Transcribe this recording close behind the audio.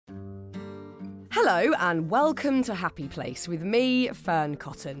Hello and welcome to Happy Place with me, Fern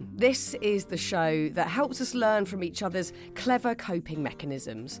Cotton. This is the show that helps us learn from each other's clever coping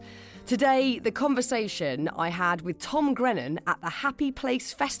mechanisms. Today, the conversation I had with Tom Grennan at the Happy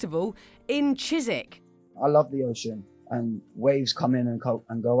Place Festival in Chiswick. I love the ocean, and waves come in and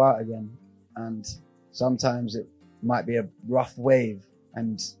go out again. And sometimes it might be a rough wave,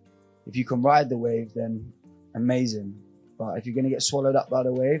 and if you can ride the wave, then amazing. But if you're going to get swallowed up by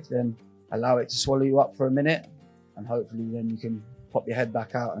the wave, then allow it to swallow you up for a minute, and hopefully then you can pop your head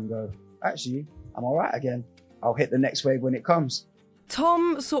back out and go, actually, I'm all right again. I'll hit the next wave when it comes.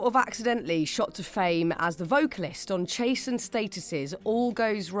 Tom sort of accidentally shot to fame as the vocalist on Chase and Status's All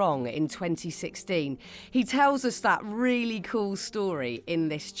Goes Wrong in 2016. He tells us that really cool story in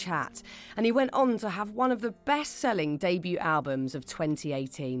this chat, and he went on to have one of the best-selling debut albums of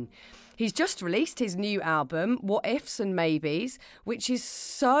 2018. He's just released his new album, What Ifs and Maybes, which is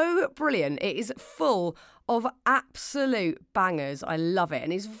so brilliant. It is full of absolute bangers. I love it.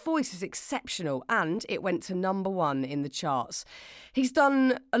 And his voice is exceptional, and it went to #1 in the charts. He's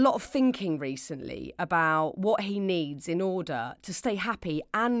done a lot of thinking recently about what he needs in order to stay happy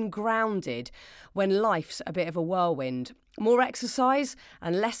and grounded when life's a bit of a whirlwind. More exercise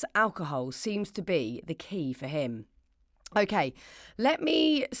and less alcohol seems to be the key for him. Okay, let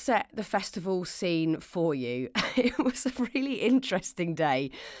me set the festival scene for you. It was a really interesting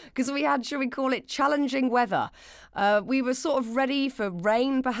day because we had, shall we call it, challenging weather. We were sort of ready for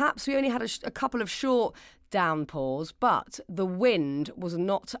rain, perhaps. We only had a couple of short downpours, but the wind was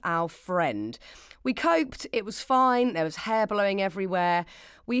not our friend. We coped, it was fine, there was hair blowing everywhere.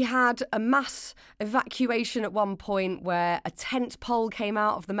 We had a mass evacuation at one point where a tent pole came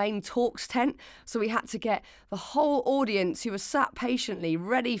out of the main talks tent, so we had to get the whole audience who were sat patiently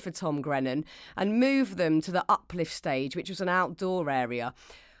ready for Tom Grennan and move them to the uplift stage, which was an outdoor area.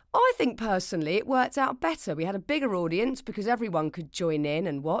 I think personally it worked out better. We had a bigger audience because everyone could join in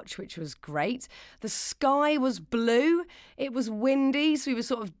and watch, which was great. The sky was blue, it was windy, so we were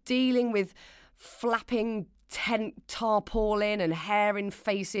sort of dealing with flapping tent tarpaulin and hair in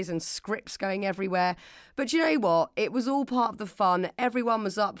faces and scripts going everywhere. But you know what? It was all part of the fun. Everyone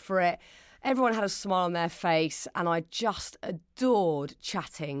was up for it. Everyone had a smile on their face, and I just adored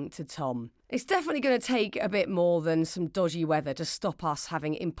chatting to Tom. It's definitely going to take a bit more than some dodgy weather to stop us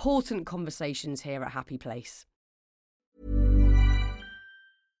having important conversations here at Happy Place.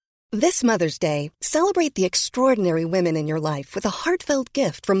 This Mother's Day, celebrate the extraordinary women in your life with a heartfelt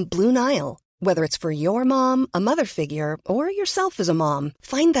gift from Blue Nile. Whether it's for your mom, a mother figure, or yourself as a mom,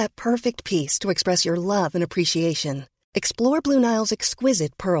 find that perfect piece to express your love and appreciation. Explore Blue Nile's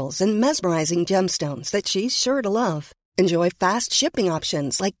exquisite pearls and mesmerizing gemstones that she's sure to love. Enjoy fast shipping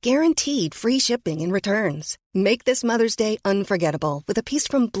options like guaranteed free shipping and returns. Make this Mother's Day unforgettable with a piece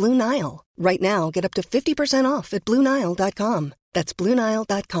from Blue Nile. Right now, get up to 50% off at BlueNile.com. That's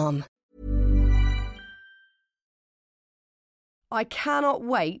BlueNile.com. I cannot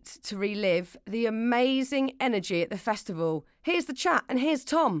wait to relive the amazing energy at the festival. Here's the chat, and here's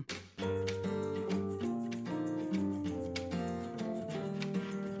Tom.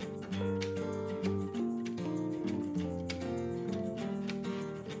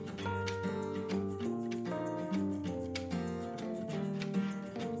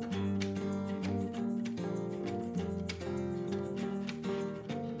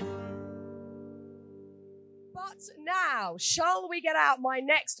 Now, shall we get out my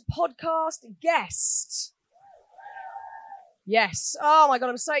next podcast guest? Yes. Oh my God,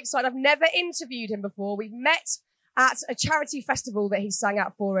 I'm so excited. I've never interviewed him before. We've met at a charity festival that he sang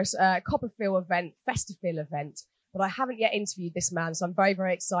out for us, Copperfield event, Festifil event. But I haven't yet interviewed this man, so I'm very,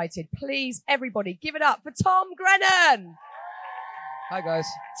 very excited. Please, everybody, give it up for Tom Grennan. Hi, guys.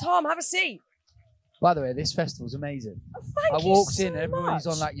 Tom, have a seat. By the way, this festival's amazing. Oh, thank I you walked so in, everybody's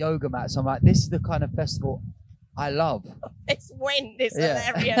much. on like yoga mats. I'm like, this is the kind of festival I love. This wind is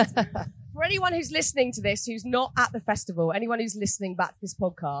hilarious. For anyone who's listening to this, who's not at the festival, anyone who's listening back to this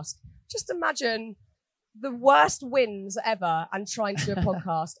podcast, just imagine the worst winds ever and trying to do a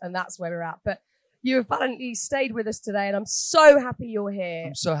podcast, and that's where we're at. But you have valiantly stayed with us today, and I'm so happy you're here.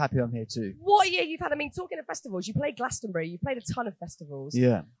 I'm so happy I'm here too. What a year you've had. I mean, talking of festivals, you played Glastonbury, you played a ton of festivals.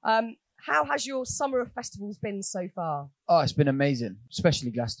 Yeah. How has your summer of festivals been so far? Oh, it's been amazing,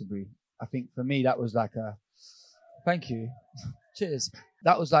 especially Glastonbury. I think for me, that was like a... Thank you. Cheers.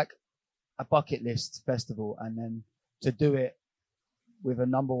 That was like a bucket list festival, and then to do it with a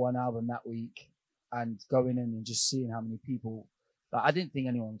 #1 album that week and going in and just seeing how many people, like, I didn't think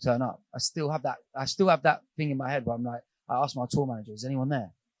anyone would turn up. I still have that thing in my head where I'm like, I asked my tour manager, is anyone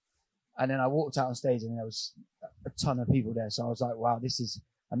there? And then I walked out on stage and there was a ton of people there. So I was like, wow, this is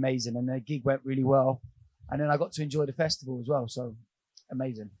amazing. And the gig went really well. And then I got to enjoy the festival as well. So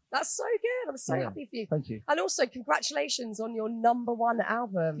amazing. That's so good. I'm so happy for you. Thank you. And also, congratulations on your #1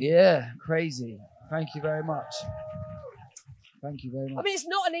 album. Yeah, crazy. Thank you very much. Thank you very much. I mean, it's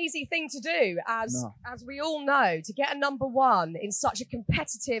not an easy thing to do, as we all know. To get a #1 in such a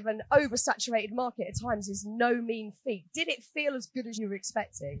competitive and oversaturated market at times is no mean feat. Did it feel as good as you were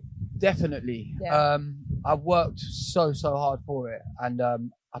expecting? Definitely. Yeah. I've worked so hard for it, and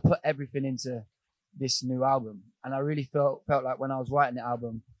I put everything into this new album. And I really felt like when I was writing the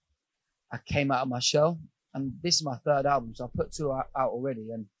album, I came out of my shell. And this is my 3rd album, so I put 2 out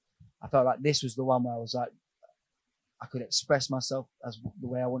already, and I felt like this was the one where I was like, I could express myself as the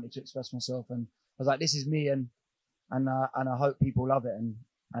way I wanted to express myself, and I was like, this is me, and I hope people love it,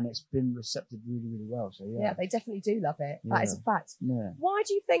 and it's been received really well. So yeah, they definitely do love it. Yeah. That is a fact. Yeah. Why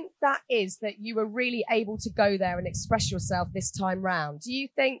do you think that is, that you were really able to go there and express yourself this time round? Do you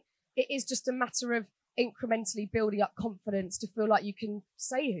think it is just a matter of incrementally building up confidence to feel like you can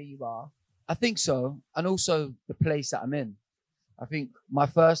say who you are? I think so, and also the place that I'm in. I think my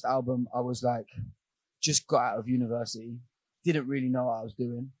first album, I was like, just got out of university, didn't really know what I was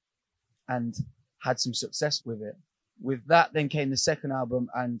doing, and had some success with it. With that, then came the second album,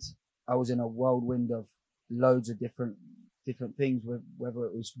 and I was in a whirlwind of loads of different things, whether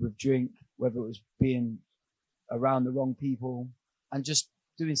it was with drink, whether it was being around the wrong people, and just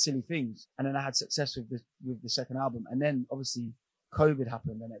doing silly things. And then I had success with the second album, and then obviously COVID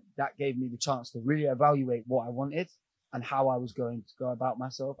happened, and that gave me the chance to really evaluate what I wanted and how I was going to go about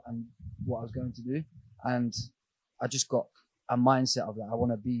myself and what I was going to do. And I just got a mindset of that. I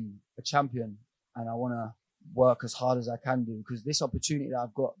want to be a champion, and I want to work as hard as I can do, because this opportunity that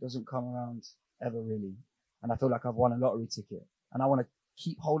I've got doesn't come around ever really. And I feel like I've won a lottery ticket, and I want to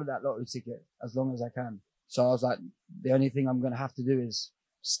keep hold of that lottery ticket as long as I can. So I was like, the only thing I'm going to have to do is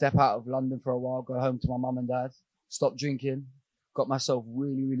step out of London for a while, go home to my mum and dad, stop drinking, got myself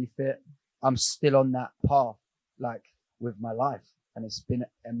really fit. I'm still on that path, like with my life, and it's been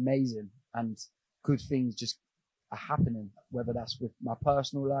amazing, and good things just are happening, whether that's with my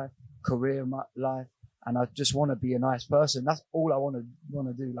personal life, career life, and I just want to be a nice person. That's all I want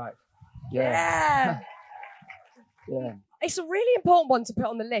to do. Like, yeah. Yeah. It's a really important one to put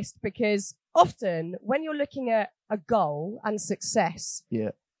on the list, because often when you're looking at a goal and success,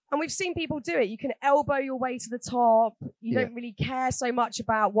 and we've seen people do it, you can elbow your way to the top. You don't really care so much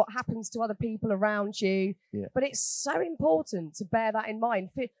about what happens to other people around you. Yeah. But it's so important to bear that in mind,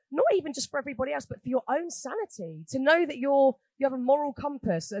 for not even just for everybody else, but for your own sanity, to know that you have a moral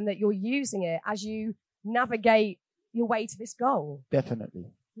compass and that you're using it as you navigate your way to this goal. Definitely.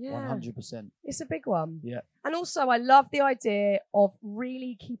 Yeah. 100%. It's a big one. Yeah. And also, I love the idea of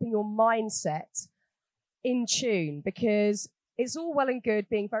really keeping your mindset in tune, because it's all well and good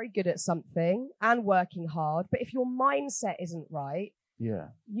being very good at something and working hard, but if your mindset isn't right,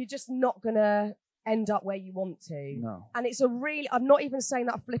 you're just not going to end up where you want to. No. And it's I'm not even saying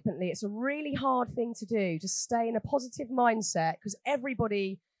that flippantly, it's a really hard thing to do, to stay in a positive mindset, because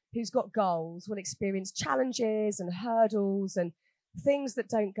everybody who's got goals will experience challenges and hurdles and things that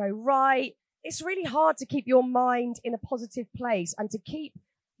don't go right. It's really hard to keep your mind in a positive place and to keep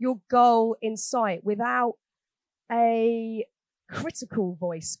your goal in sight without a critical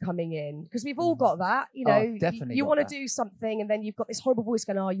voice coming in, because we've all got that, you know. You want to do something and then you've got this horrible voice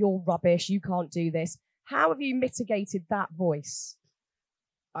going, oh, you're rubbish, you can't do this. How have you mitigated that voice?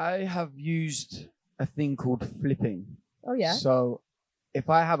 I have used a thing called flipping. Oh yeah. So if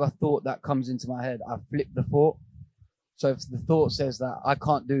I have a thought that comes into my head, I flip the thought. So if the thought says that I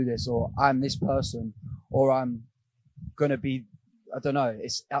can't do this, or I'm this person, or I'm gonna be, I don't know,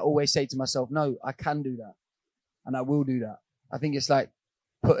 I always say to myself, no, I can do that, and I will do that. I think it's like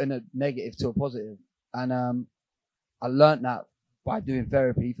putting a negative to a positive. And I learned that by doing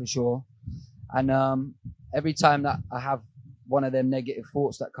therapy, for sure. And every time that I have one of them negative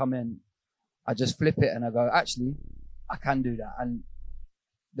thoughts that come in, I just flip it and I go, actually, I can do that. And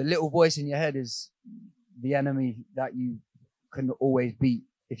the little voice in your head is the enemy that you can always beat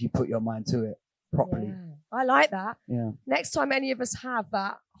if you put your mind to it properly. Yeah, I like that. Yeah. Next time any of us have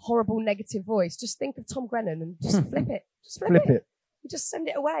that horrible negative voice, just think of Tom Grennan and just flip it. Just flip it. You just send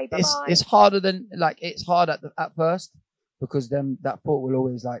it away. Bye-bye. It's harder than, like, it's hard at first, because then that thought will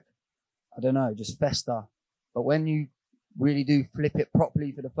always, like, I don't know, just fester. But when you really do flip it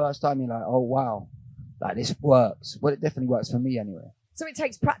properly for the first time, you're like, oh wow, like, this works. Well, it definitely works for me anyway. So it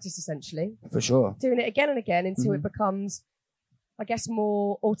takes practice, essentially. For sure. Doing it again and again until it becomes, I guess,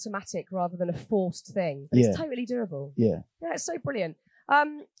 more automatic rather than a forced thing. But it's totally doable. Yeah. Yeah, it's so brilliant.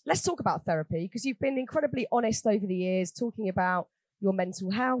 Let's talk about therapy, because you've been incredibly honest over the years, talking about your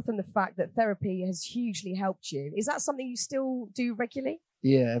mental health and the fact that therapy has hugely helped you. Is that something you still do regularly?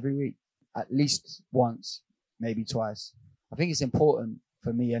 Yeah, every week, at least once, maybe twice. I think it's important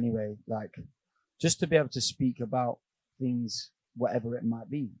for me anyway, like just to be able to speak about things, whatever it might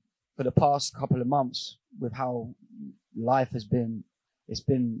be. For the past couple of months, with how life has been, it's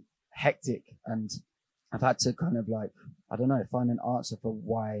been hectic, and I've had to kind of like, I don't know, find an answer for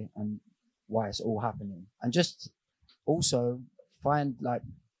why it's all happening, and just also find like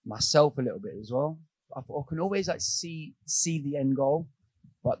myself a little bit as well. I can always like see the end goal,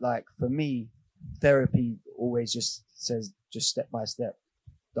 but like for me, therapy always just says just step by step,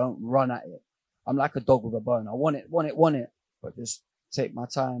 don't run at it. I'm like a dog with a bone. I want it, but just take my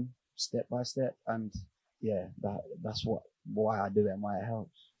time, step by step, and yeah, that's why I do it and why it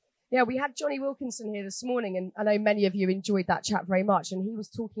helps. Yeah, we had Johnny Wilkinson here this morning, and I know many of you enjoyed that chat very much, and he was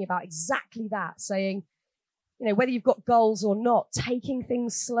talking about exactly that, saying, you know, whether you've got goals or not, taking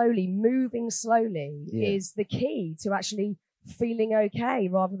things slowly, moving slowly is the key to actually feeling okay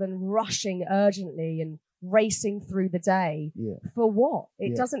rather than rushing urgently and racing through the day. For what?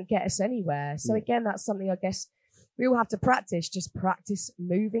 It doesn't get us anywhere. So again, that's something I guess we all have to practice, just practice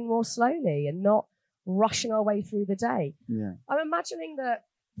moving more slowly and not rushing our way through the day. Yeah. I'm imagining that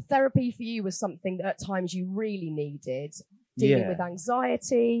therapy for you was something that at times you really needed, dealing with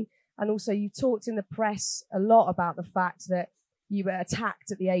anxiety. And also you talked in the press a lot about the fact that you were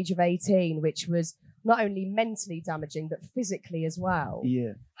attacked at the age of 18, which was not only mentally damaging, but physically as well.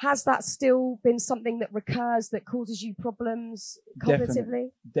 Yeah. Has that still been something that recurs, that causes you problems cognitively?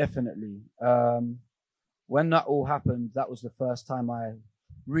 Definitely. When that all happened, that was the first time I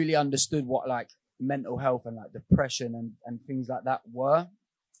really understood what like mental health and like depression and things like that were.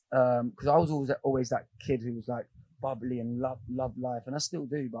 Because I was always that kid who was like bubbly and loved life, and I still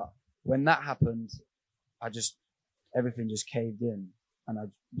do. But when that happened, everything just caved in, and I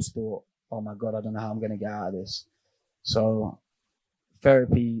just thought, oh my God, I don't know how I'm going to get out of this. So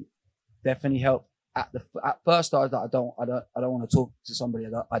therapy definitely helped. At first, I was like, I don't want to talk to somebody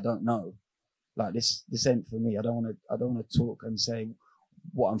I don't know. Like this ain't for me. I don't want to talk and say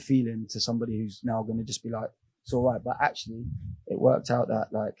what I'm feeling to somebody who's now going to just be like, it's all right. But actually, it worked out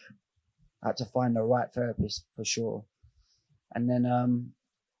that like I had to find the right therapist for sure, and then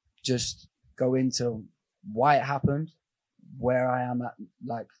just go into why it happened, where I am at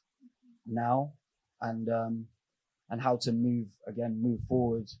like now, and how to move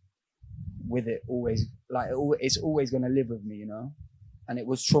forward with it. Always like it's always going to live with me, you know. And it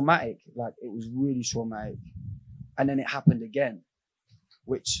was traumatic, like it was really traumatic, and then it happened again,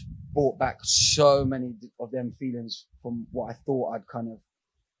 which brought back so many of them feelings from what I thought I'd kind of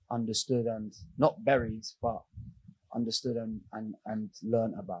understood and not buried, but understood and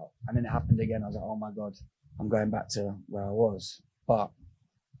learned about. And then it happened again. I was like, oh my God, I'm going back to where I was, but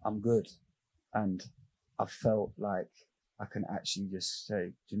I'm good. And I felt like I can actually just say,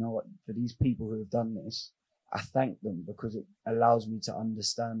 do you know what? For these people who have done this, I thank them because it allows me to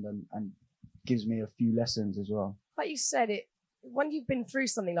understand and gives me a few lessons as well. Like you said, when you've been through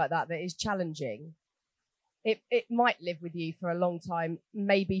something like that is challenging, it might live with you for a long time,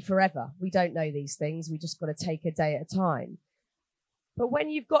 maybe forever. We don't know these things. We just got to take a day at a time. But when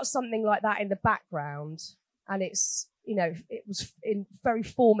you've got something like that in the background, and it's, you know, it was in very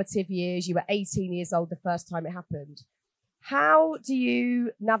formative years, you were 18 years old the first time it happened. How do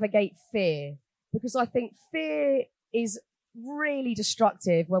you navigate fear? Because I think fear is really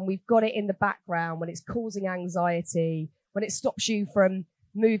destructive when we've got it in the background, when it's causing anxiety, when it stops you from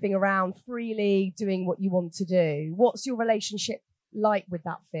moving around freely, doing what you want to do. What's your relationship like with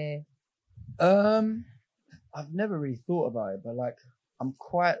that fear? I've never really thought about it, but like I'm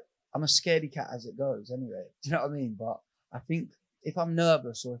a scaredy cat as it goes anyway. Do you know what I mean? But I think if I'm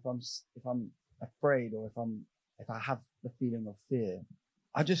nervous or if I'm afraid or if I have the feeling of fear,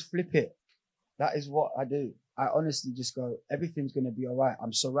 I just flip it. That is what I do. I honestly just go, everything's going to be all right.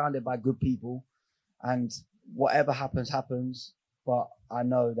 I'm surrounded by good people and whatever happens. But I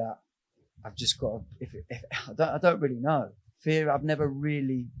know that I've just got to, I don't really know. Fear, I've never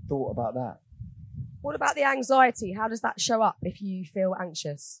really thought about that. What about the anxiety? How does that show up if you feel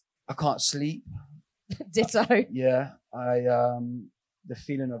anxious? I can't sleep. Ditto. Yeah. The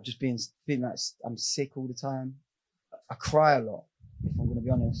feeling of just feeling like I'm sick all the time. I cry a lot, if I'm going to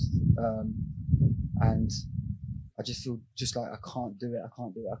be honest. And I just feel just like I can't do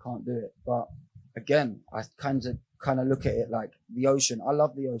it. But again, I kind of look at it like the ocean. I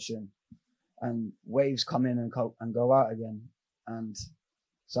love the ocean, and waves come in and go out again. And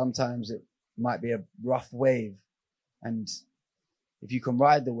sometimes it might be a rough wave, and if you can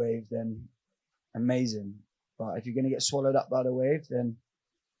ride the wave, then amazing. But if you're going to get swallowed up by the wave, then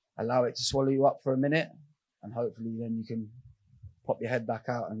allow it to swallow you up for a minute, and hopefully then you can pop your head back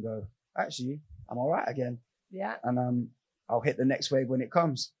out and go, actually, I'm all right again. Yeah. And I'll hit the next wave when it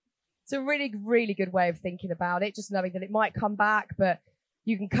comes. It's a really, really good way of thinking about it, just knowing that it might come back, but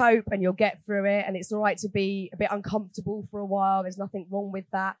you can cope and you'll get through it, and it's all right to be a bit uncomfortable for a while. There's nothing wrong with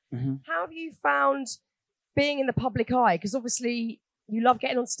that. Mm-hmm. How have you found being in the public eye? Because obviously you love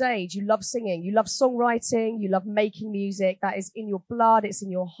getting on stage, you love singing, you love songwriting, you love making music. That is in your blood, it's in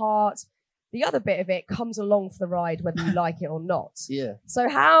your heart. The other bit of it comes along for the ride, whether you like it or not. Yeah. So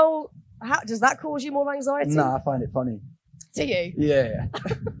how does that cause you more anxiety? No, I find it funny. Do you? Yeah.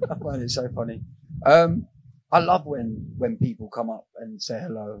 I find it so funny. I love when people come up and say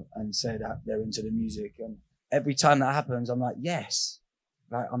hello and say that they're into the music. And every time that happens, I'm like, yes,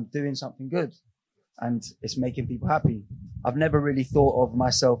 like I'm doing something good and it's making people happy. I've never really thought of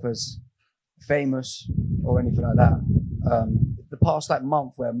myself as famous or anything like that. The past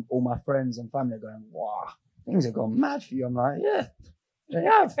month where all my friends and family are going, wow, things have gone mad for you. I'm like, yeah, they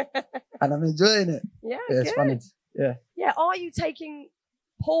have. And I'm enjoying it. Yeah, it's funny. Yeah. Yeah. Are you taking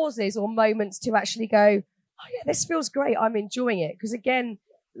pauses or moments to actually go, oh yeah, this feels great, I'm enjoying it? Because again,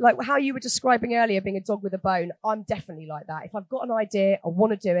 like how you were describing earlier, being a dog with a bone, I'm definitely like that. If I've got an idea, I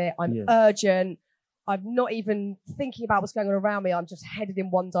want to do it, I'm urgent, I'm not even thinking about what's going on around me, I'm just headed in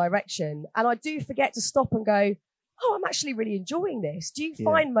one direction. And I do forget to stop and go, oh, I'm actually really enjoying this. Do you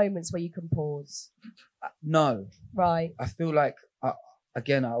find moments where you can pause? No. Right. I feel like, I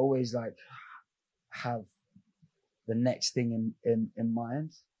always have the next thing in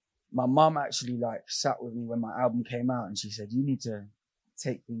mind. My mum actually sat with me when my album came out, and she said, you need to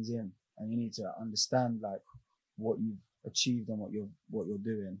take things in and you need to understand what you've achieved and what you're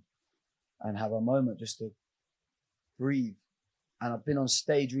doing, and have a moment just to breathe. And I've been on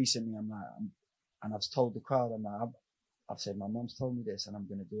stage recently, and I've told the crowd, I've said, my mum's told me this and I'm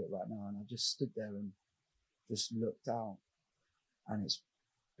going to do it right now. And I just stood there and just looked out, and it's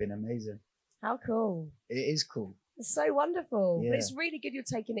been amazing. How cool. It is cool. It's so wonderful. Yeah. But it's really good you're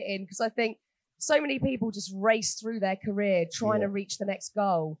taking it in, because I think so many people just race through their career trying to reach the next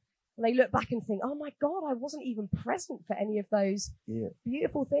goal. And they look back and think, oh my God, I wasn't even present for any of those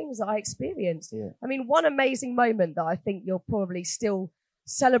beautiful things that I experienced. Yeah. I mean, one amazing moment that I think you're probably still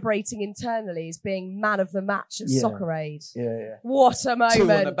celebrating internally is being man of the match at Soccer Aid. Yeah. What a moment.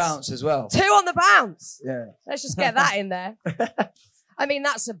 2 on the bounce as well. 2 on the bounce. Yeah. Let's just get that in there. I mean,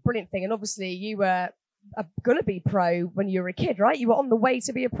 that's a brilliant thing. And obviously you were going to be pro when you were a kid, right? You were on the way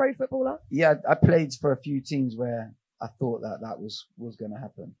to be a pro footballer? Yeah, I played for a few teams where I thought that was going to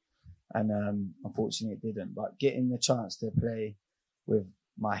happen. And unfortunately it didn't. But getting the chance to play with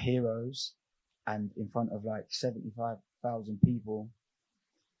my heroes and in front of 75,000 people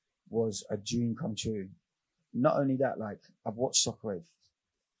was a dream come true. Not only that, I've watched Soccer Aid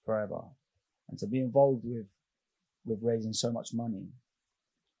forever. And to be involved with raising so much money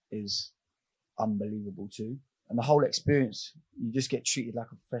is unbelievable too. And the whole experience, you just get treated like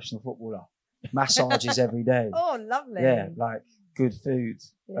a professional footballer. Massages every day. Oh, lovely. Yeah, good food.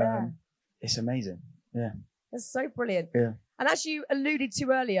 Yeah. It's amazing. Yeah. That's so brilliant. Yeah. And as you alluded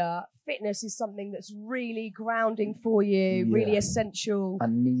to earlier, fitness is something that's really grounding for you, really essential. I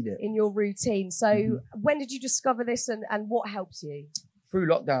need it. In your routine. So when did you discover this and what helps you? Through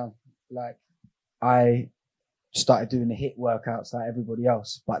lockdown. I started doing the HIIT workouts like everybody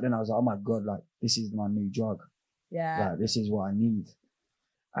else. But then I was like, oh my God, this is my new drug. Yeah. This is what I need.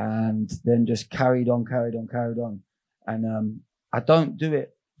 And then just carried on. And I don't do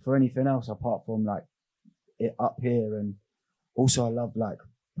it for anything else apart from it up here. And also I love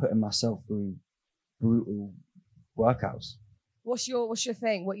putting myself through brutal workouts. What's your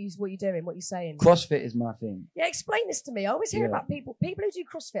thing? What you doing? What you saying? CrossFit is my thing. Yeah, explain this to me. I always hear about people who do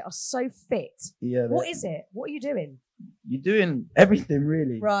CrossFit are so fit. Yeah. What is it? What are you doing? You're doing everything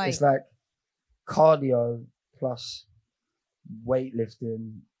really. Right. It's cardio plus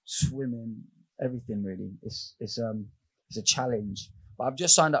weightlifting, swimming, everything really. It's a challenge. But I've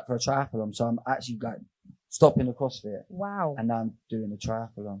just signed up for a triathlon, so I'm actually stopping the CrossFit. Wow. And now I'm doing a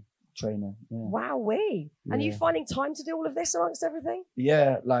triathlon trainer. Yeah. Wowee. Yeah. And are you finding time to do all of this amongst everything?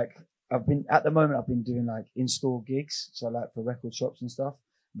 Yeah, I've been doing in-store gigs, so for record shops and stuff.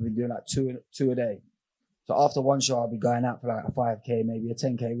 I've been doing two a day. So after one show, I'll be going out for a 5K, maybe a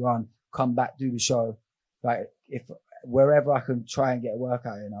 10K run, come back, do the show. If wherever I can try and get a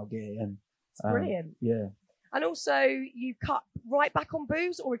workout in, I'll get it in. It's brilliant. Yeah. And also, you cut right back on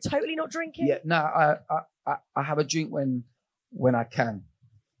booze, or are totally not drinking? Yeah, no, I have a drink when I can.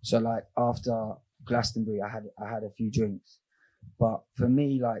 So after Glastonbury, I had a few drinks, But for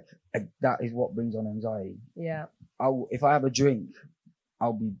me, like, that is what brings on anxiety. Yeah. If I have a drink,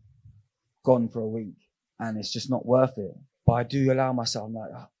 I'll be gone for a week, and it's just not worth it. But I do allow myself, I'm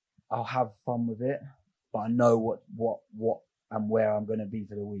like, I'll have fun with it, but I know what and where I'm going to be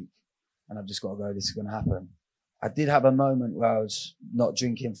for the week. And I've just got to go, this is going to happen. I did have a moment where I was not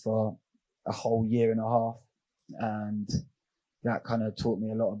drinking for a whole year and a half. And that kind of taught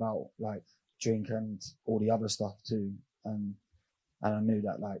me a lot about like drink and all the other stuff too. And I knew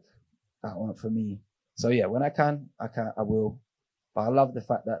that like that weren't for me. So yeah, when I will. But I love the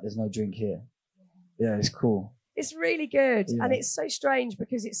fact that there's no drink here. Yeah, it's cool. It's really good. Yeah. And it's so strange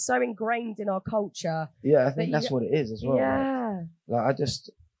because it's so ingrained in our culture. Yeah, I think that's what it is as well. Yeah. Like I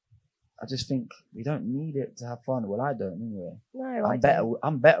just think we don't need it to have fun. Well, I don't anyway. No,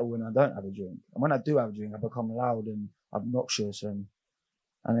 I'm better when I don't have a drink. And when I do have a drink, I become loud and obnoxious and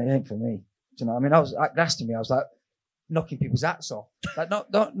it ain't for me. Do you know what I mean? I was at Glastonbury, I was like knocking people's hats off. Like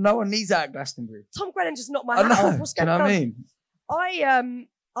no one needs that at Glastonbury. Tom Grennan just knocked my hat off. What's Do you going know on? what I mean?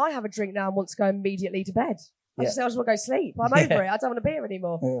 I have a drink now and want to go immediately to bed. I just want to go sleep. I'm Yeah. over it. I don't want to be here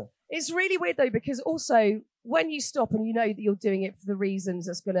anymore. Yeah. It's really weird though, because also when you stop and you know that you're doing it for the reasons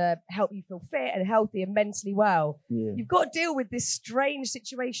that's going to help you feel fit and healthy and mentally well, you've got to deal with this strange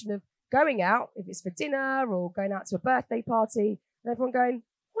situation of going out, if it's for dinner or going out to a birthday party, and everyone going,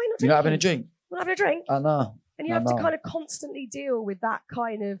 why not drinking? You're not having a drink? We're not having a drink. I know. And you have to kind of constantly deal with that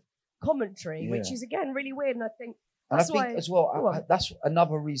kind of commentary, which is again really weird. And I think as well, that's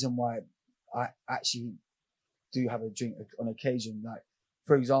another reason why I actually do have a drink on occasion. Like,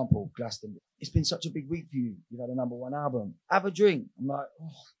 for example, Glastonbury. It's been such a big week for you. You've had a #1 album. Have a drink. I'm like,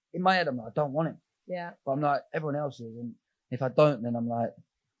 in my head, I'm like, I don't want it. Yeah. But I'm like, everyone else is. And if I don't, then I'm like,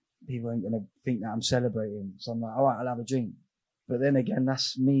 people ain't going to think that I'm celebrating. So I'm like, all right, I'll have a drink. But then again,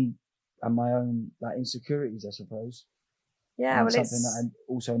 that's me and my own like insecurities, I suppose. Yeah, and well, something that I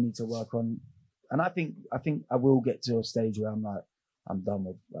also need to work on. And I think I will get to a stage where I'm like, I'm done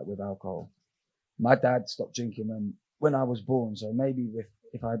with alcohol. My dad stopped drinking when I was born. So maybe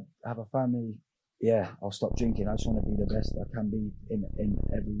if I have a family, I'll stop drinking. I just want to be the best I can be in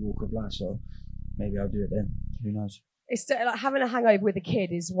every walk of life. So maybe I'll do it then. Who knows? It's like having a hangover with a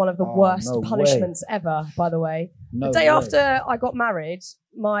kid is one of the worst punishments ever, by the way. The day after I got married,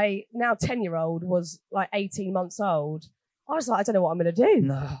 my now 10-year-old was like 18 months old. I was like, I don't know what I'm going to do.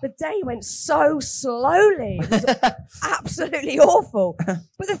 No. The day went so slowly. It was absolutely awful.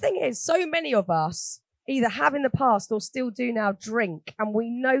 But the thing is, so many of us either have in the past or still do now drink, and we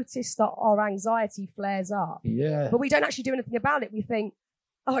notice that our anxiety flares up. Yeah. But we don't actually do anything about it. We think,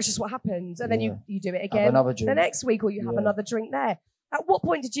 oh, it's just what happens. And then you do it again the next week, or you have another drink there. At what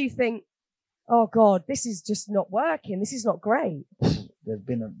point did you think, oh God, this is just not working. This is not great. There's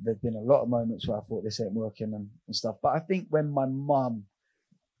been a lot of moments where I thought this ain't working and stuff. But I think when my mum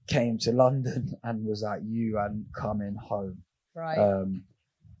came to London and was like, you are coming home. Right.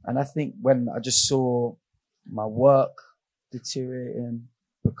 And I think when I just saw my work deteriorating,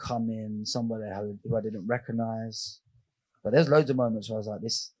 becoming somebody who I didn't recognize. But there's loads of moments where I was like,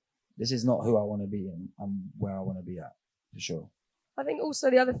 this is not who I want to be and where I want to be at, for sure. I think also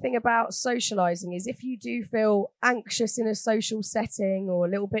the other thing about socializing is if you do feel anxious in a social setting or a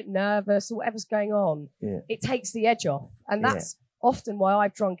little bit nervous or whatever's going on, it takes the edge off. And that's often why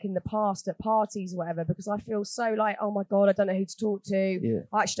I've drunk in the past at parties or whatever, because I feel so like, oh my God, I don't know who to talk to.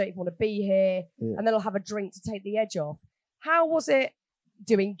 I actually don't even want to be here. And then I'll have a drink to take the edge off. How was it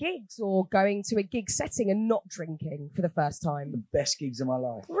doing gigs or going to a gig setting and not drinking for the first time? The best gigs of my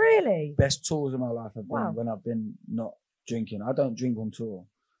life. Really? Best tours of my life have been when I've been not drinking. I don't drink on tour.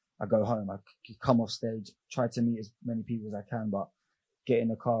 I go home. I come off stage, try to meet as many people as I can, but get in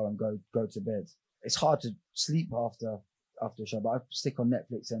the car and go to bed. It's hard to sleep after a show, but I stick on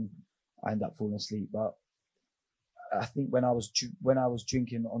Netflix and I end up falling asleep. But I think when I was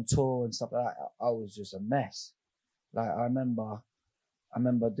drinking on tour and stuff like that, I was just a mess. Like I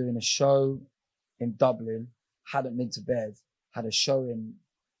remember doing a show in Dublin, hadn't been to bed, had a show in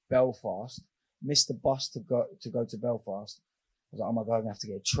Belfast, missed the bus to go to Belfast. I was like, oh my God, I'm gonna have to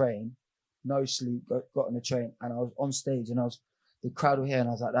get a train. No sleep, got on the train, and I was on stage, and the crowd were here, and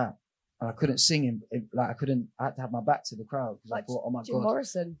I was like that. And I couldn't sing I had to have my back to the crowd because I thought, oh my Jim God,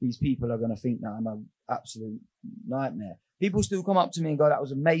 Morrison. These people are going to think that I'm an absolute nightmare. People still come up to me and go, that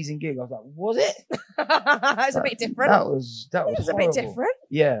was an amazing gig. I was like, was it? It's a bit different. That was a bit different.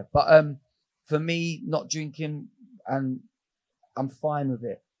 Yeah. But for me, not drinking, and I'm fine with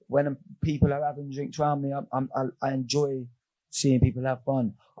it. When people are having drinks around me, I enjoy seeing people have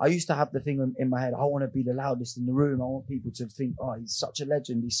fun. I used to have the thing in my head, I want to be the loudest in the room. I want people to think, oh, he's such a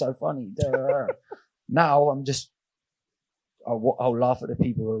legend. He's so funny. Now I'll laugh at the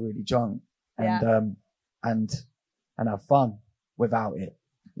people who are really drunk and have fun without it.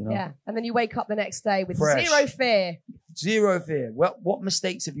 You know? Yeah. And then you wake up the next day with Fresh. zero fear. Zero fear. Well, what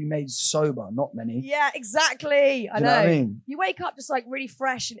mistakes have you made sober? Not many. Yeah, exactly. I know. What I mean? You wake up just like really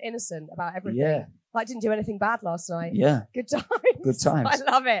fresh and innocent about everything. Yeah. Like didn't do anything bad last night. Yeah. Good times. Good times. I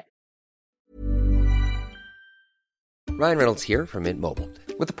love it. Ryan Reynolds here from Mint Mobile.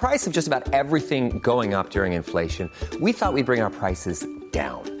 With the price of just about everything going up during inflation, we thought we'd bring our prices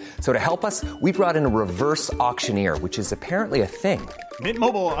down. So to help us, we brought in a reverse auctioneer, which is apparently a thing. Mint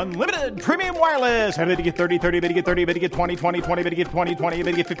Mobile Unlimited Premium Wireless. How to get 30, 30, bit to get 30, bit to get 20, 20, 20, bit to get 20, 20,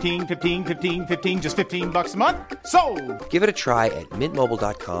 bit to get 15, 15, 15, 15, just $15 a month? Sold! Give it a try at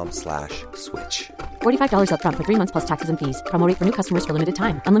mintmobile.com/switch. $45 up front for 3 months plus taxes and fees. Promo rate for new customers for limited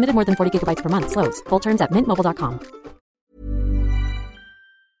time. Unlimited more than 40 gigabytes per month. Slows full terms at mintmobile.com.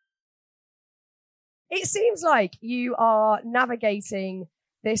 It seems like you are navigating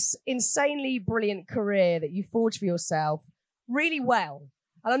this insanely brilliant career that you forged for yourself really well.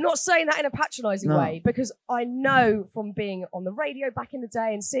 And I'm not saying that in a patronising way, because I know from being on the radio back in the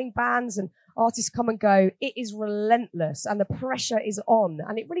day and seeing bands and artists come and go, it is relentless and the pressure is on.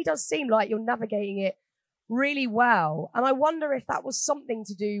 And it really does seem like you're navigating it really well. And I wonder if that was something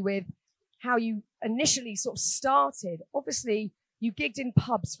to do with how you initially sort of started. Obviously, you gigged in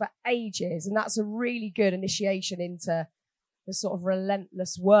pubs for ages, and that's a really good initiation into the sort of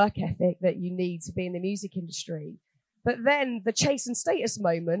relentless work ethic that you need to be in the music industry. But then the Chase and Status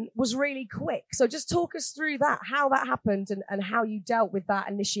moment was really quick. So just talk us through that, how that happened and how you dealt with that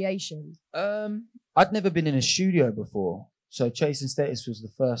initiation. I'd never been in a studio before. So Chase and Status was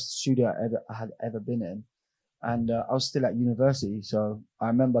the first studio I had ever been in. And I was still at university. So I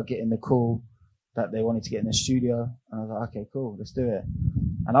remember getting the call that they wanted to get in the studio. And I was like, okay, cool, let's do it.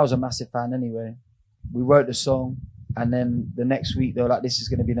 And I was a massive fan anyway. We wrote the song. And then the next week, they were like, this is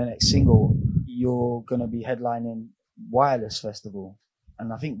going to be the next single. You're going to be headlining Wireless Festival.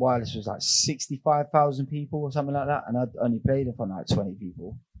 And I think Wireless was like 65,000 people or something like that. And I'd only played in front of like 20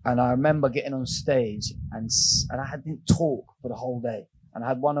 people. And I remember getting on stage and I didn't talk for the whole day. And I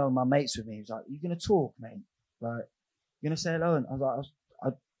had one of my mates with me. He was like, you going to talk, mate? Like, you going to say hello? And I was like,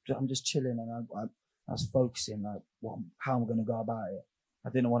 I'm just chilling. And I was focusing like, how am I going to go about it? I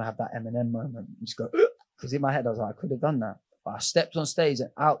didn't want to have that Eminem moment and just go, because in my head I was like, I could have done that. But I stepped on stage and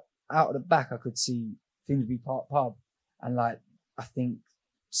out of the back I could see Finsbury Park Pub. And like, I think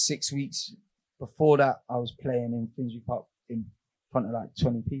 6 weeks before that, I was playing in Finsbury Park in front of like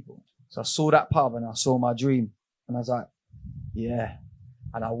 20 people. So I saw that pub and I saw my dream. And I was like, yeah.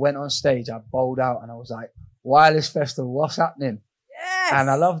 And I went on stage, I bowled out and I was like, Wireless Festival, what's happening? Yes! And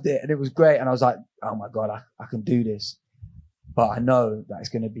I loved it and it was great. And I was like, oh my God, I can do this. But I know that it's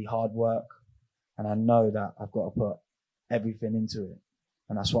going to be hard work. And I know that I've got to put everything into it.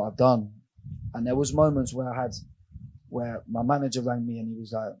 And that's what I've done. And there was moments where my manager rang me and he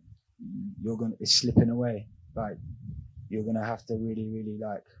was like, it's slipping away. Like, you're going to have to really, really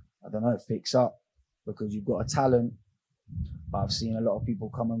like, I don't know, fix up because you've got a talent. But I've seen a lot of people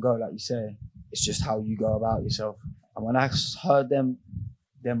come and go, like you say. It's just how you go about yourself. And when I heard them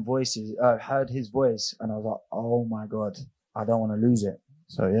voices, heard his voice and I was like, oh my God, I don't want to lose it.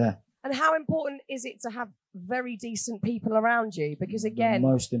 So yeah. And how important is it to have very decent people around you? Because again,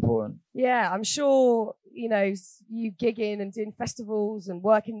 most important. Yeah, I'm sure, you gigging and doing festivals and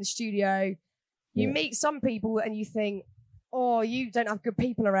working in the studio, you meet some people and you think, oh, you don't have good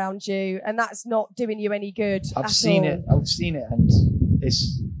people around you and that's not doing you any good. I've seen it and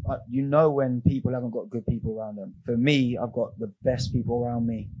it's, when people haven't got good people around them. For me, I've got the best people around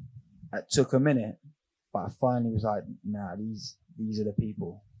me. It took a minute, but I finally was like, nah, these are the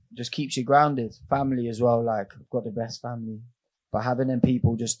people. Just keeps you grounded. Family as well, like I've got the best family. But having them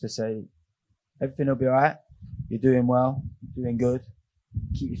people just to say, everything will be all right. You're doing well, doing good.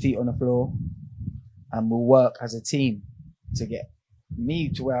 Keep your feet on the floor. And we'll work as a team to get me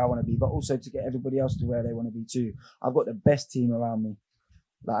to where I want to be, but also to get everybody else to where they want to be too. I've got the best team around me.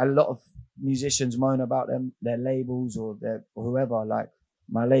 Like a lot of musicians moan about their labels or whoever. Like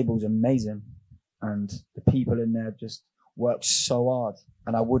my label's amazing. And the people in there just work so hard.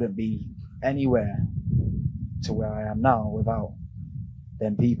 And I wouldn't be anywhere to where I am now without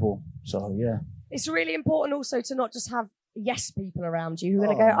them people. So, yeah. It's really important also to not just have yes people around you who are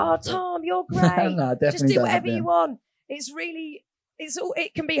going to go, oh, Tom, you're great. No, just do whatever you want.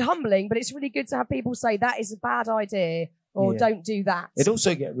 It can be humbling, but it's really good to have people say that is a bad idea or don't do that. It'd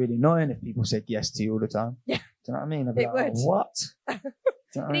also get really annoying if people said yes to you all the time. Yeah. Do you know what I mean? I'd be it would. what?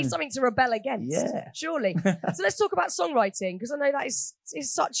 You know what You I need mean? something to rebel against. Yeah. Surely. So let's talk about songwriting, because I know that is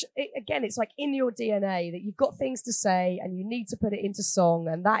such, again, it's like in your DNA that you've got things to say and you need to put it into song,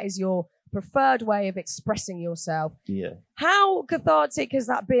 and that is your preferred way of expressing yourself. Yeah. How cathartic has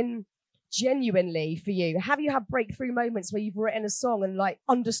that been genuinely for you? Have you had breakthrough moments where you've written a song and like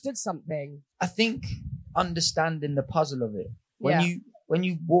understood something? I think understanding the puzzle of it. Yeah. When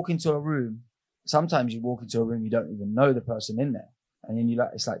you walk into a room, sometimes you walk into a room, you don't even know the person in there. And then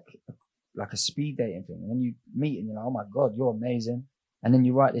it's like a speed dating thing. And then you meet and you're like, oh my God, you're amazing. And then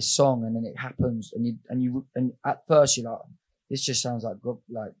you write this song and then it happens. And at first you're like, this just sounds like blah,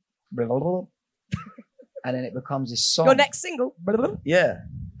 blah, blah. And then it becomes this song. Your next single. Yeah.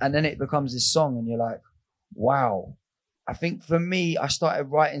 And then it becomes this song and you're like, wow. I think for me, I started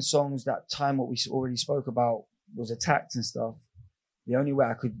writing songs that time what we already spoke about was attacked and stuff. The only way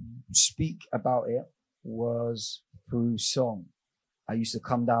I could speak about it was through song. I used to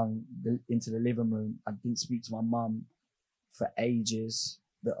come down into the living room. I didn't speak to my mum for ages.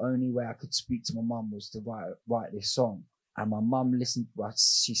 The only way I could speak to my mum was to write this song. And my mum listened, well,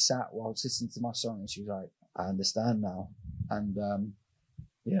 she sat while I was listening to my song and she was like, I understand now. And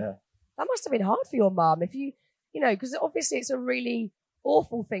yeah. That must have been hard for your mum if you know, because obviously it's a really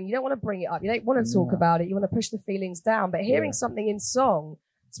awful thing. You don't want to bring it up. You don't want to talk about it. You want to push the feelings down. But hearing something in song,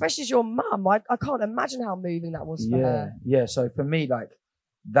 especially as your mum, I can't imagine how moving that was for her. Yeah. So for me, like,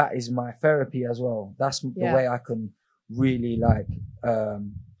 that is my therapy as well. That's the way I can really like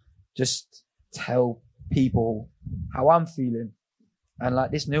just tell people how I'm feeling. And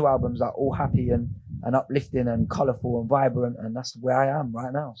like this new album's like all happy and uplifting and colourful and vibrant, and that's where I am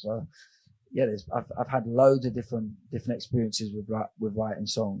right now. So yeah, I've had loads of different experiences with writing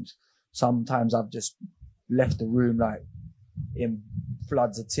songs. Sometimes I've just left the room like in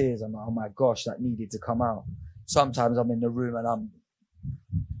floods of tears. I'm like, oh my gosh, that needed to come out. Sometimes I'm in the room and I'm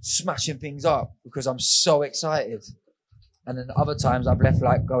smashing things up because I'm so excited. And then other times I've left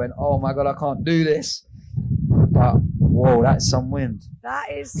like going, oh my God, I can't do this. But whoa, that's some wind.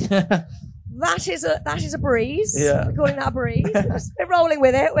 That is a breeze. Yeah. We're calling that a breeze. We're rolling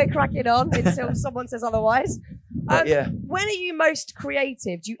with it. We're cracking on until someone says otherwise. When are you most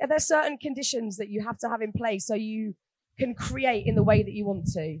creative? Are there certain conditions that you have to have in place so you can create in the way that you want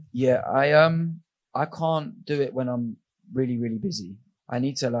to? Yeah, I can't do it when I'm really, really busy. I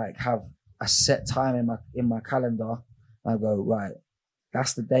need to like have a set time in my calendar. I go, right,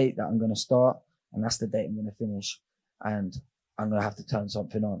 that's the date that I'm going to start and that's the date I'm going to finish. And I'm going to have to turn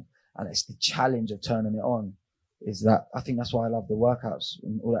something on. And it's the challenge of turning it on is that I think that's why I love the workouts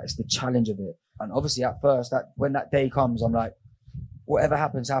and all that. It's the challenge of it. And obviously at first when that day comes, I'm like, whatever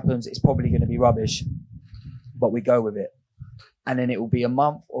happens. It's probably going to be rubbish, but we go with it. And then it will be a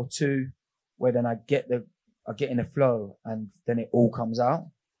month or two where then I get in the flow and then it all comes out.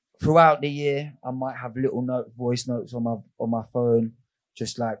 Throughout the year, I might have little voice notes on my phone,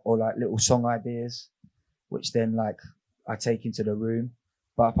 just like, or like little song ideas, which then like I take into the room.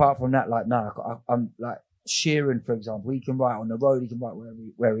 But apart from that, like, I'm like Sheeran, for example. He can write on the road. He can write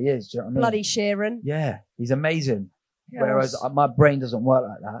where he is. Do you know what I mean? Bloody Sheeran. Yeah, he's amazing. Yes. Whereas my brain doesn't work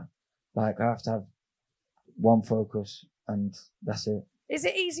like that. Like I have to have one focus and that's it. Is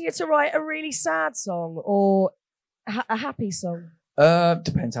it easier to write a really sad song or a happy song?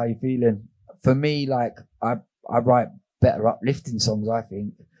 Depends how you're feeling. For me, like I write better uplifting songs, I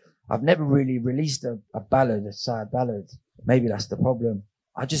think. I've never really released a sad ballad. Maybe that's the problem.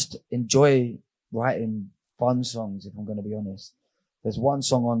 I just enjoy writing fun songs, if I'm going to be honest. There's one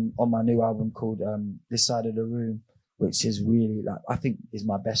song on my new album called This Side of the Room, which is really like, I think is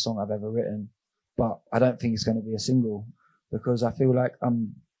my best song I've ever written. But I don't think it's going to be a single because I feel like I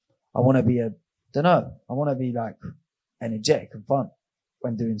want to be I want to be like energetic and fun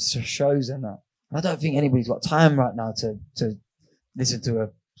when doing shows and that. I don't think anybody's got time right now to listen to a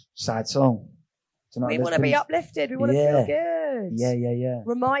sad song. So we want to be uplifted. We want to feel good. Yeah.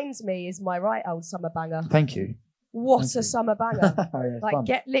 Reminds me is my right old summer banger. Thank you. What a summer banger. Yeah, like fun.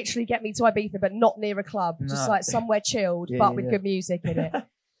 get me to Ibiza, but not near a club. No. Just like somewhere chilled, but with good music in it.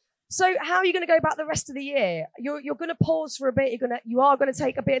 So how are you going to go about the rest of the year? You're going to pause for a bit. You are going to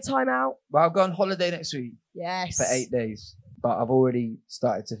take a bit of time out. Well, I'll go on holiday next week. Yes. For 8 days. But I've already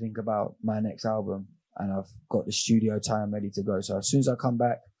started to think about my next album and I've got the studio time ready to go. So as soon as I come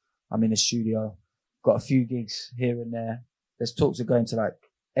back, I'm in the studio. Got a few gigs here and there. There's talks of going to like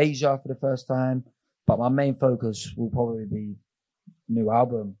Asia for the first time, but my main focus will probably be new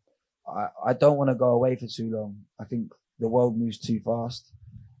album. I don't want to go away for too long. I think the world moves too fast,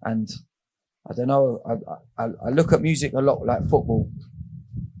 and I don't know. I look at music a lot like football.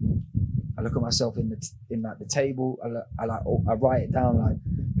 I look at myself in the table. I write it down like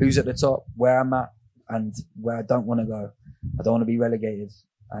who's at the top, where I'm at, and where I don't want to go. I don't want to be relegated.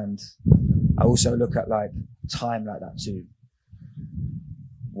 And I also look at like time like that too.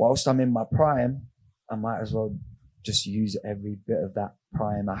 Whilst I'm in my prime, I might as well just use every bit of that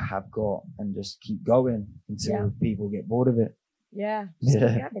prime I have got and just keep going until people get bored of it. Yeah.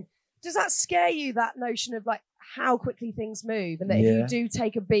 Does that scare you, that notion of like how quickly things move, and that if you do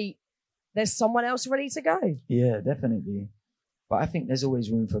take a beat, there's someone else ready to go? Yeah, definitely. But I think there's always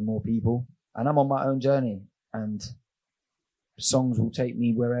room for more people, and I'm on my own journey, and songs will take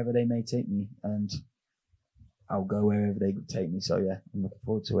me wherever they may take me, and I'll go wherever they take me. So yeah, I'm looking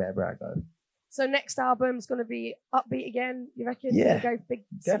forward to wherever I go. So next album's going to be upbeat again, you reckon? Yeah, go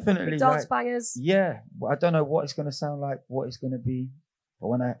definitely. Big dance bangers? Yeah. I don't know what it's going to sound like, what it's going to be. But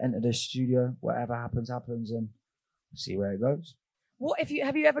when I enter the studio, whatever happens, and we'll see where it goes. Have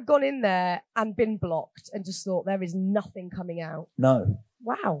you ever gone in there and been blocked and just thought there is nothing coming out? No.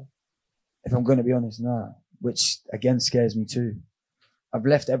 Wow. If I'm going to be honest, no. Which again scares me too. I've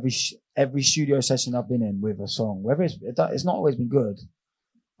left every studio session I've been in with a song. Whether it's not always been good,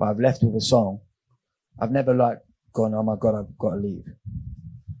 but I've left with a song. I've never like gone, oh my God, I've got to leave.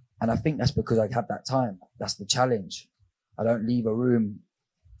 And I think that's because I have that time. That's the challenge. I don't leave a room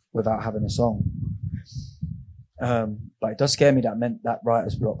without having a song. But it does scare me, that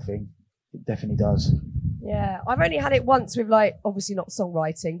writer's block thing. It definitely does. Yeah. I've only had it once with like, obviously not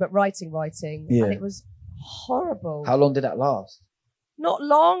songwriting, but writing. Yeah. And it was horrible. How long did that last? Not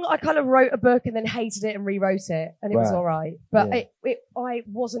long. I kind of wrote a book and then hated it and rewrote it, and it was all right. But I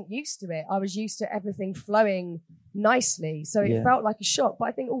wasn't used to it. I was used to everything flowing nicely, so it felt like a shock. But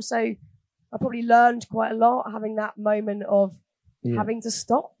I think also I probably learned quite a lot having that moment of having to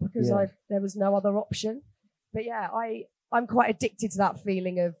stop because there was no other option. But yeah, I'm quite addicted to that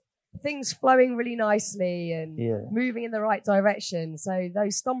feeling of things flowing really nicely and moving in the right direction. So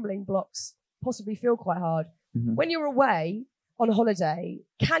those stumbling blocks possibly feel quite hard. Mm-hmm. When you're away on holiday,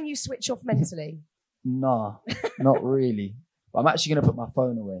 can you switch off mentally? No, not really. I'm actually going to put my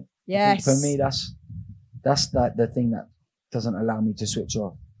phone away. Yes. For me, that's the thing that doesn't allow me to switch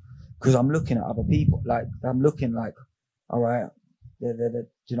off. Because I'm looking at other people. Like, I'm looking like, all right, do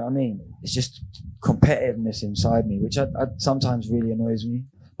you know what I mean? It's just competitiveness inside me, which I sometimes really annoys me.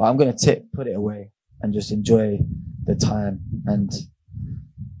 But I'm going to put it away and just enjoy the time and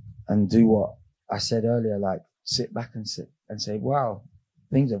do what I said earlier, like sit back and say, wow,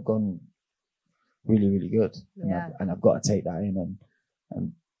 things have gone really, really good. Yeah. And I've got to take that in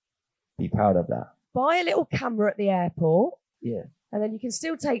and be proud of that. Buy a little camera at the airport. Yeah. And then you can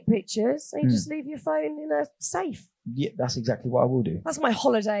still take pictures and you just leave your phone in a safe. Yeah, that's exactly what I will do. That's my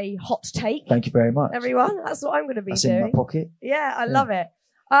holiday hot take. Thank you very much. Everyone, that's what I'm going to be that's doing. In my pocket. Yeah, I love it.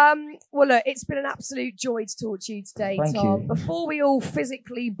 Well, look, it's been an absolute joy to talk to you today, Thank Tom. you. Before we all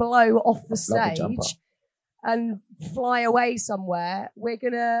physically blow off the stage and fly away somewhere, we're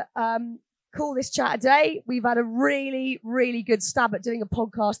going to call this chat a day. We've had a really, really good stab at doing a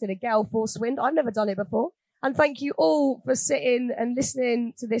podcast in a gale force wind. I've never done it before. And thank you all for sitting and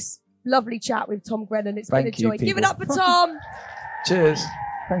listening to this lovely chat with Tom Grennan. It's been a joy. Give it up for Tom. Cheers.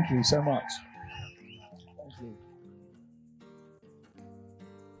 Thank you so much. Thank you.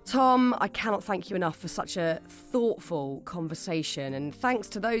 Tom, I cannot thank you enough for such a thoughtful conversation, and thanks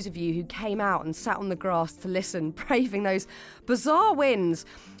to those of you who came out and sat on the grass to listen, braving those bizarre winds.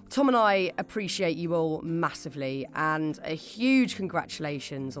 Tom and I appreciate you all massively, and a huge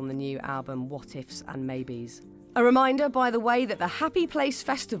congratulations on the new album What Ifs and Maybes. A reminder, by the way, that the Happy Place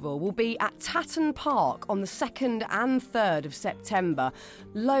Festival will be at Tatton Park on the 2nd and 3rd of September.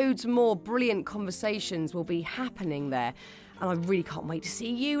 Loads more brilliant conversations will be happening there. And I really can't wait to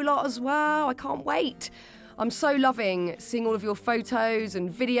see you lot as well. I can't wait. I'm so loving seeing all of your photos and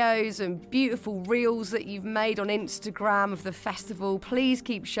videos and beautiful reels that you've made on Instagram of the festival. Please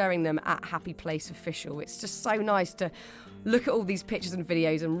keep sharing them at Happy Place Official. It's just so nice to look at all these pictures and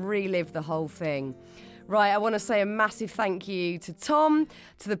videos and relive the whole thing. Right, I want to say a massive thank you to Tom,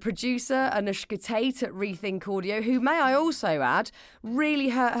 to the producer, Anushka Tate at Rethink Audio, who, may I also add, really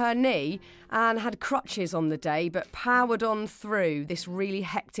hurt her knee and had crutches on the day, but powered on through this really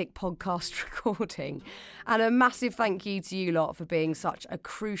hectic podcast recording. And a massive thank you to you lot for being such a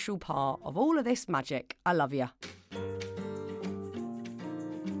crucial part of all of this magic. I love you.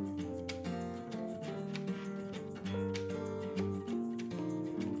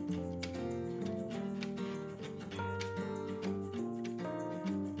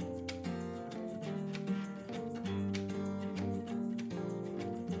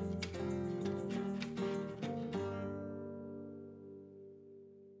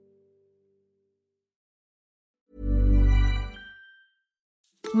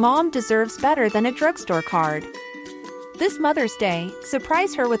 Mom deserves better than a drugstore card. This Mother's Day,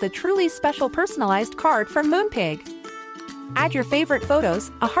 surprise her with a truly special personalized card from Moonpig. Add your favorite photos,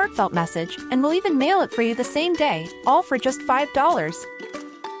 a heartfelt message, and we'll even mail it for you the same day, all for just $5.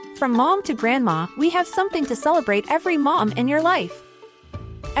 From mom to grandma, we have something to celebrate every mom in your life.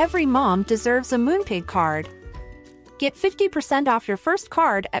 Every mom deserves a Moonpig card. Get 50% off your first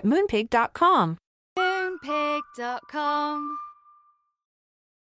card at moonpig.com. Moonpig.com